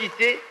de nous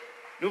quitter,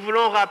 nous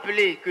voulons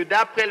rappeler que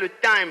d'après le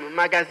Time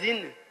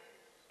Magazine,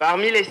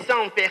 parmi les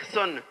 100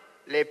 personnes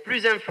les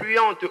plus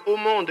influentes au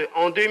monde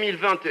en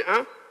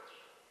 2021,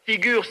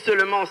 figurent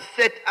seulement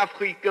 7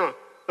 Africains,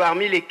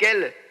 parmi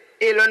lesquels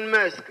Elon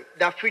Musk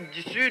d'Afrique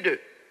du Sud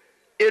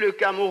et le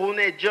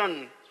Camerounais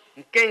John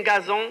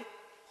Nkengazon,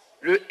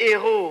 le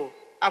héros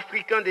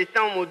africain des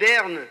temps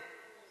modernes,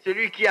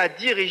 celui qui a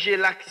dirigé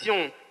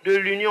l'action de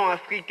l'Union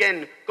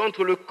africaine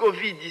contre le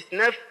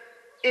Covid-19,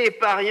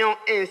 épargnant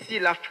ainsi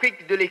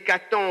l'Afrique de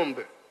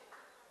l'hécatombe.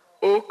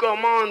 Aux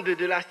commandes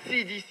de la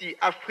CDC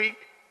Afrique,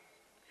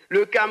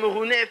 le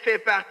Camerounais fait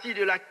partie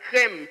de la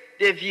crème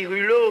des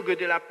virologues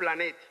de la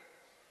planète.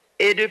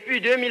 Et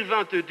depuis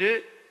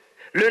 2022,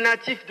 le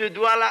natif de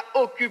Douala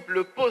occupe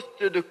le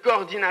poste de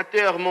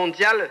coordinateur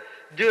mondial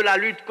de la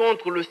lutte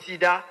contre le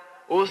sida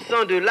au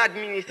sein de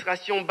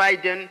l'administration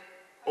Biden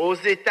aux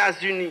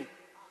États-Unis.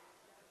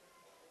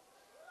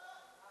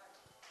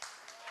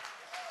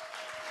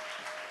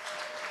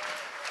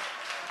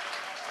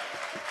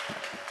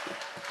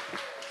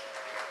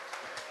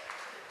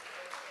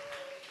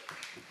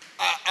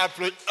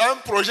 Un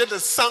projet de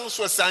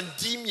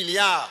 170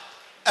 milliards.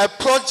 A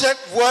project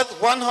worth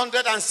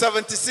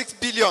 176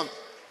 billion.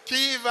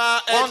 Qui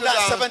va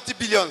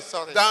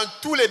être dans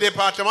tous les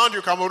départements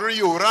du Cameroun, il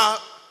y aura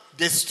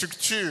des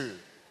structures.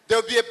 There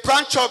will be a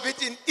branch of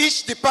it in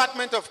each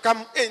department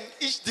in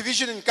each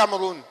division in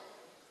Cameroon.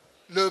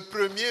 Le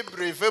premier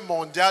brevet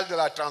mondial de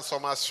la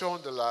transformation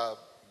de la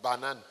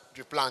banane,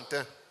 du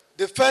plantain.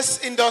 The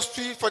first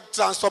industry for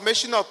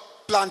transformation of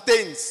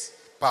plantains.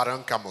 Par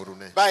un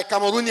Camerounais. By a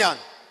Cameroonian.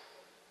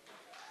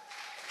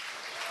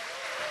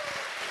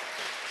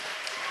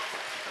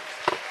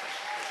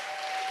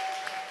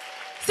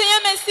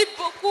 Seigneur, merci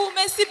beaucoup,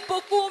 merci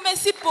beaucoup,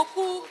 merci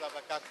beaucoup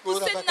pour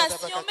cette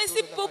nation.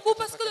 Merci beaucoup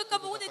parce que le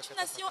Cameroun est une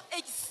nation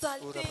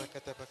exaltée.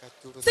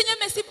 Seigneur,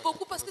 merci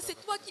beaucoup parce que c'est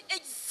toi qui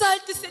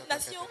exaltes cette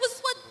nation.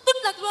 Reçois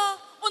toute la gloire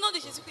au nom de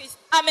Jésus-Christ.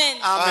 Amen.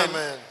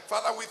 Amen.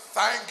 Father, we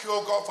thank you,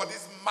 oh God, for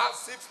this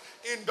massive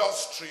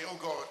industry, oh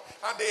God,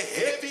 and the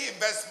heavy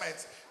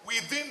investments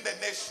within the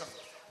nation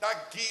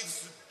that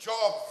gives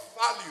job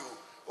value,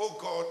 oh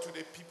God, to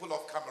the people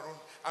of Cameroon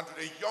and to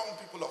the young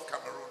people of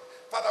Cameroon.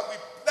 Father, we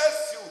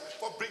bless you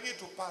for bringing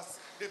to pass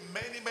the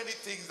many, many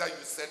things that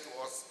you said to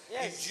us.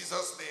 Yes. In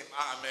Jesus' name,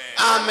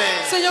 amen.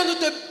 Amen. Seigneur, nous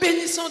te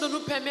bénissons de nous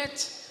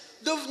permettre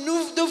de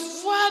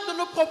voir de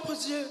nos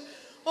propres yeux,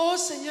 oh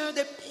Seigneur,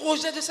 des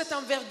projets de cette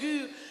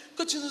envergure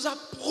que tu nous as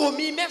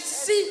promis.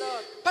 Merci.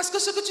 Parce que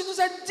ce que tu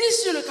nous as dit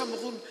sur le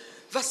Cameroun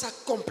va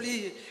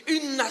s'accomplir.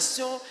 Une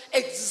nation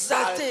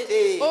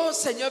exaltée. Oh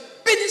Seigneur,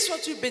 béni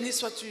sois-tu, béni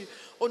sois-tu.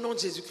 Au nom de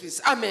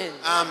Jésus-Christ. Amen.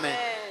 Amen.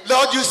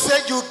 Lord, you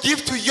said you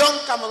give to young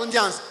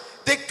Cameroonians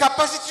the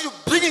capacity to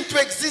bring into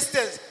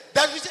existence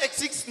that which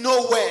exists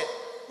nowhere.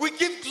 We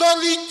give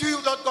glory to you,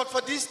 Lord God,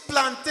 for this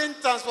plantain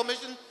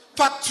transformation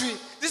factory.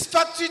 This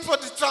factory for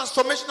the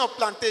transformation of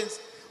plantains.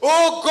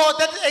 Oh God,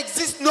 that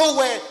exists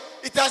nowhere.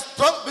 It has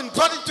been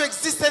brought into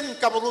existence in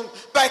Cameroon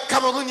by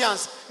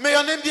Cameroonians. May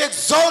your name be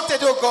exalted,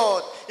 oh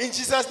God. In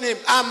Jesus' name,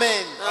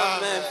 amen.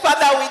 Amen.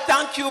 Father, we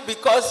thank you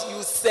because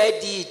you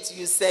said it.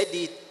 You said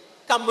it.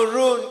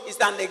 Cameroon is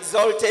an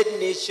exalted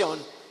nation.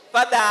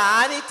 Father,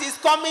 and it is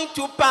coming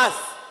to pass.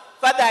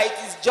 Father, it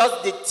is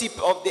just the tip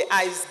of the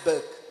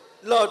iceberg.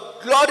 Lord,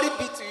 glory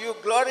be to you.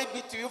 Glory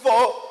be to you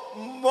for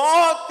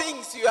more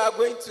things you are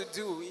going to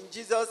do. In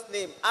Jesus'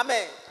 name.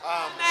 Amen.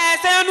 Amen.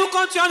 Seigneur, nous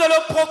continuons de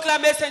le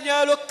proclamer,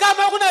 Seigneur. Le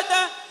Cameroun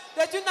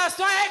est une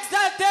nation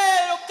exaltée.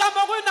 Le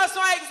Cameroun est une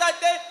nation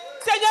exaltée.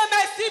 Seigneur,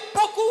 merci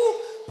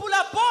beaucoup pour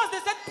la pose de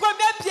cette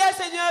première pierre,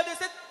 Seigneur,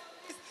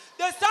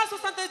 de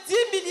 170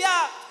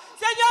 milliards.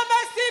 Seigneur,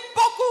 merci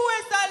beaucoup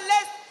et ça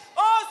laisse.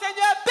 Oh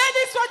Seigneur,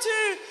 béni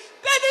sois-tu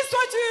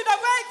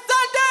d'avoir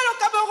exalté le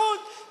Cameroun.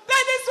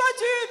 Béni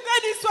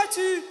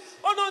sois-tu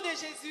au nom de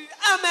Jésus.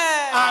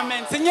 Amen.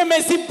 Amen. Seigneur,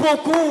 merci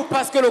beaucoup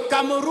parce que le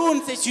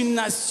Cameroun, c'est une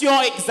nation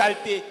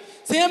exaltée.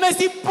 Seigneur,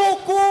 merci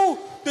beaucoup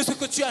de ce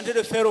que tu es en train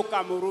de faire au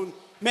Cameroun.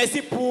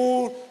 Merci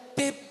pour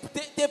tes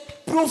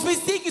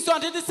prophéties qui sont en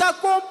train de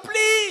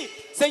s'accomplir.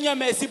 Seigneur,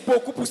 merci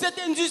beaucoup pour cette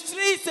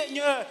industrie,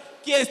 Seigneur,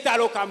 qui est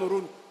installée au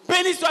Cameroun.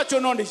 Béni soit au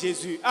nom de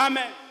Jésus.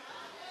 Amen.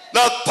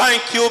 Lord,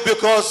 thank you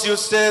because you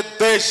said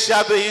there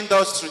shall be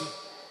industry.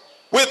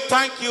 We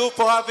thank you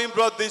for having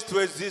brought this to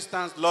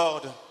existence,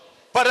 Lord.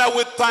 Father,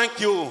 we thank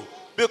you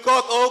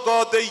because, oh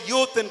God, the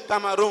youth in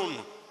Cameroon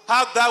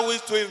have that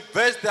wish to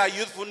invest their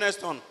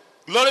youthfulness on.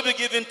 Glory be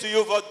given to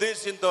you for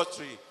this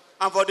industry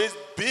and for this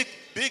big,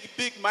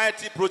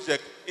 mighty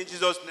project. In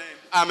Jesus' name,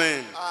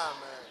 amen.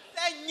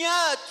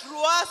 Seigneur,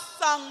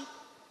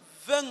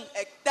 320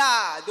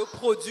 hectares de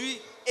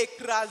produits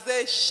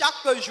écrasés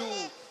chaque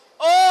jour.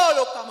 Oh,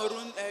 le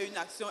Cameroun est une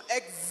nation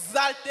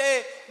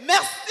exaltée.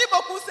 Merci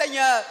beaucoup,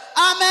 Seigneur.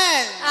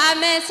 Amen.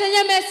 Amen.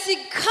 Seigneur, merci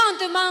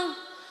grandement.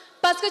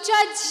 Parce que tu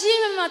as dit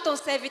même à ton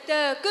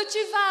serviteur que tu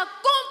vas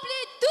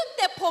accomplir toutes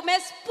tes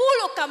promesses pour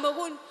le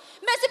Cameroun.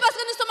 Merci parce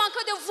que nous sommes en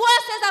train de voir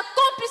ces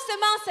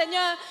accomplissements,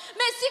 Seigneur.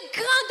 Merci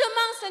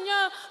grandement,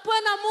 Seigneur, pour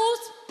un amour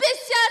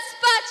spécial,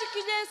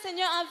 particulier,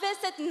 Seigneur, envers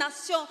cette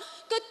nation.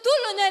 Que tout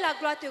l'honneur et la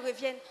gloire te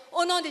reviennent.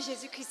 Au nom de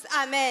Jésus-Christ.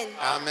 Amen.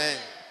 Amen.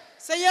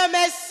 Seigneur,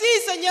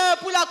 merci, Seigneur,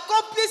 pour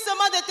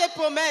l'accomplissement de tes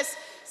promesses.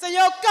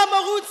 Seigneur, au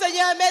Cameroun,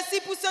 Seigneur, merci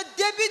pour ce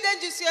début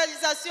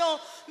d'industrialisation.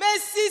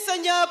 Merci,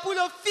 Seigneur, pour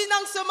le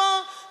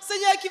financement,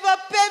 Seigneur, qui va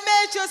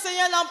permettre,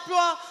 Seigneur,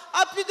 l'emploi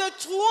à plus de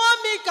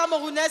 3000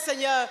 Camerounais,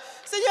 Seigneur.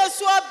 Seigneur,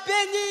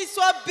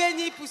 sois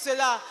béni pour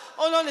cela.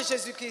 Au nom de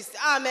Jésus-Christ.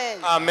 Amen.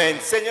 Amen.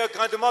 Seigneur,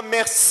 grandement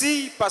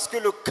merci parce que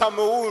le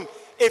Cameroun,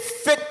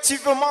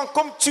 effectivement,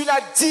 comme tu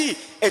l'as dit,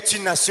 est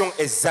une nation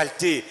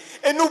exaltée.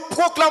 Et nous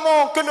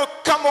proclamons que le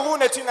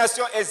Cameroun est une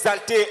nation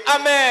exaltée.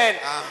 Amen.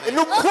 Amen. Et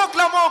nous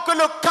proclamons que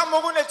le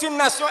Cameroun est une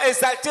nation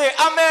exaltée.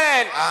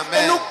 Amen. Amen.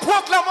 Et nous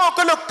proclamons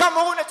que le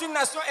Cameroun est une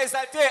nation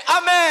exaltée.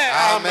 Amen.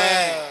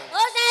 Amen.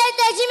 Oh Seigneur, je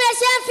te dis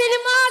merci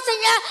infiniment,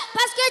 Seigneur,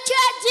 parce que tu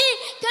as dit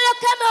que le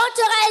Cameroun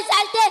sera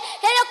exalté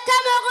et le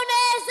Cameroun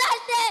est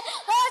exalté.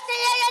 Oh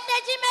Seigneur, je te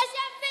dis merci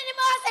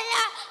infiniment,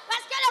 Seigneur,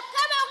 parce que le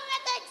Cameroun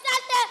est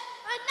exalté.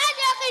 Au nom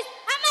de Christ.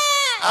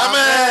 Amen.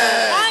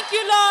 Amen. Thank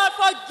you, Lord,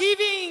 for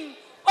giving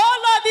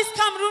all of these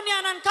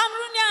Cameroonians and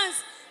Cameroonians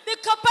the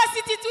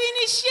capacity to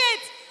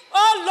initiate,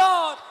 oh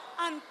Lord,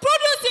 and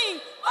producing,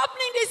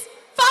 opening this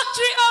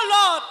factory, oh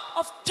Lord,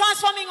 of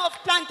transforming of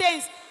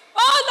plantains.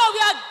 Oh Lord,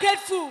 we are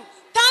grateful.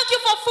 Thank you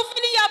for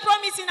fulfilling your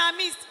promise in our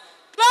midst.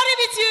 Glory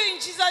be to you in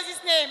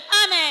Jesus' name.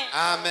 Amen.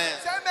 Amen.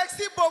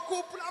 Merci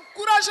beaucoup pour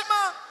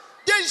l'encouragement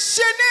de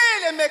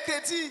gêner les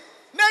mercredis.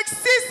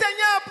 Merci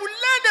Seigneur pour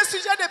l'un des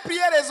sujets de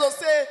prière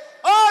exaucés.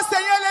 Oh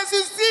Seigneur, les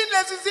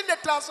usines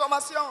de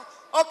transformation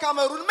au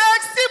Cameroun.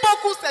 Merci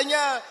beaucoup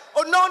Seigneur.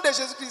 Au nom de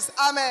Jésus-Christ.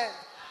 Amen.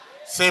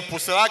 C'est pour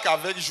cela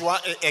qu'avec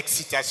joie et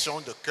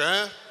excitation de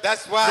cœur,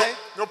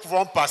 nous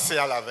pouvons passer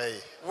à la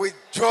veille. With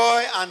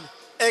joy and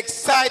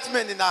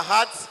excitement in our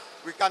hearts,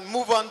 we can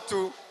move on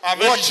to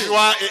Avec watching.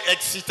 joie et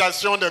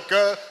excitation de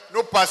cœur,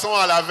 nous passons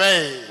à la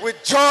veille.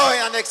 With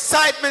joy and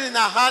excitement in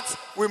our hearts,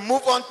 we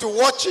move on to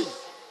watching.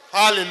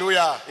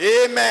 Alléluia.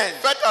 Amen.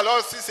 Faites alors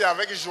si c'est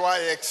avec joie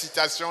et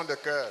excitation de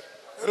cœur.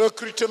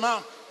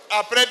 Recrutement.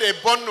 Après des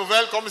bonnes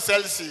nouvelles comme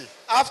celle-ci.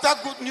 After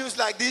good news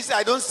like this,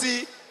 I don't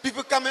see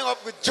people coming up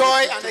with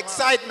joy and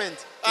excitement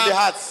in their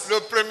hearts. Le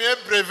premier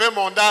brevet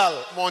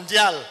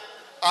mondial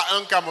à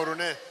un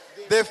Camerounais.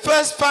 The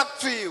first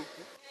factory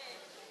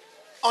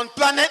on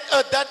planet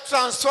Earth that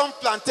transforms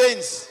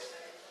plantains.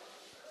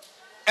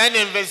 Un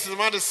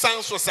investissement de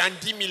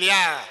 170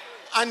 milliards.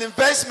 An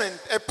investment,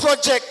 a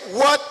project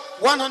worth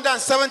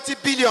 170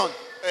 billion.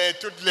 Et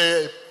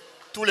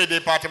tous les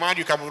départements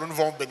du Cameroun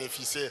vont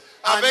bénéficier.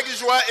 Avec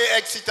joie et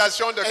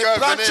excitation de cœur. A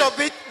branch of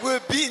it will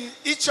be in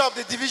each of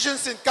the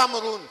divisions in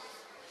Cameroon.